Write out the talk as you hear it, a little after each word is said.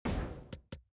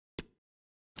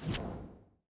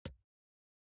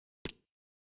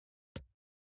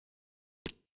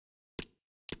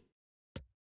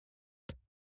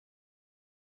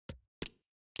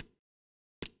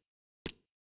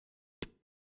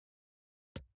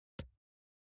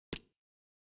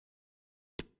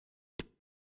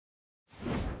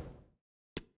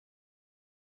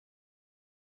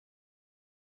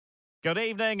Good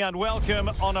evening and welcome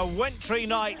on a wintry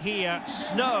night here.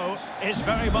 Snow is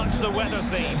very much the weather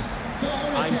theme.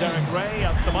 I'm Derek Ray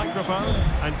at the microphone,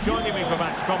 and joining me for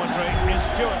match commentary is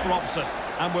Stuart Robson.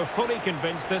 And we're fully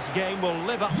convinced this game will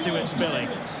live up to its billing.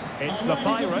 It's the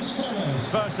Pirates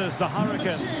versus the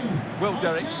Hurricanes. Well,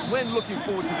 Derek, when looking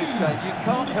forward to this game, you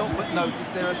can't help but notice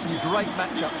there are some great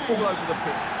matchups all over the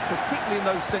pitch, particularly in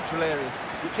those central areas.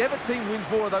 Whichever team wins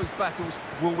more of those battles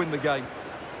will win the game.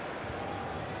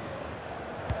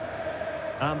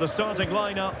 And the starting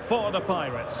lineup for the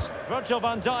Pirates. Virgil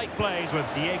van Dijk plays with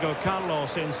Diego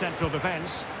Carlos in central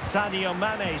defence. Sadio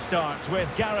Mane starts with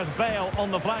Gareth Bale on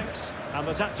the flanks. And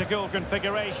the tactical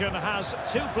configuration has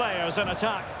two players in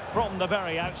attack from the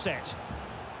very outset.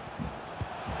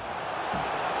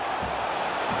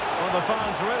 Well, the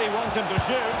fans really want him to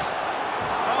shoot.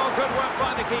 Oh, good work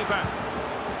by the keeper.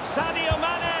 Sadio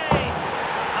Mane!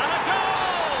 And a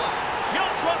goal!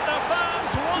 Just what the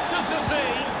fans wanted to see.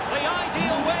 The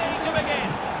ideal way to begin.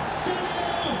 So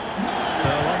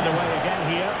underway again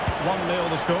here. 1-0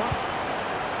 the score.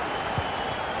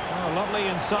 Oh, lovely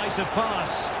incisive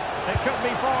pass. It could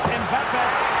be for Mbappe.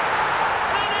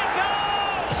 And it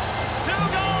goes! 2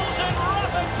 goals in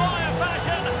rapid-fire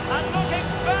fashion and looking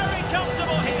very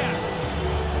comfortable here.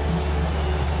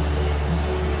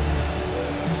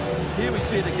 Here we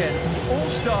see it again. It all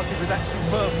started with that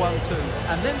superb 1-2,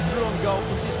 and then through on goal,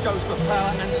 he just goes for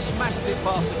power and smashes it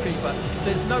past the keeper.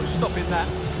 There's no stopping that.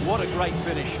 What a great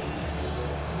finish.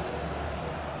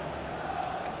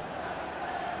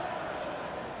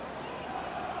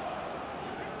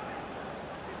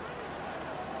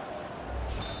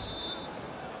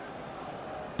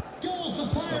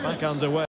 So back underway.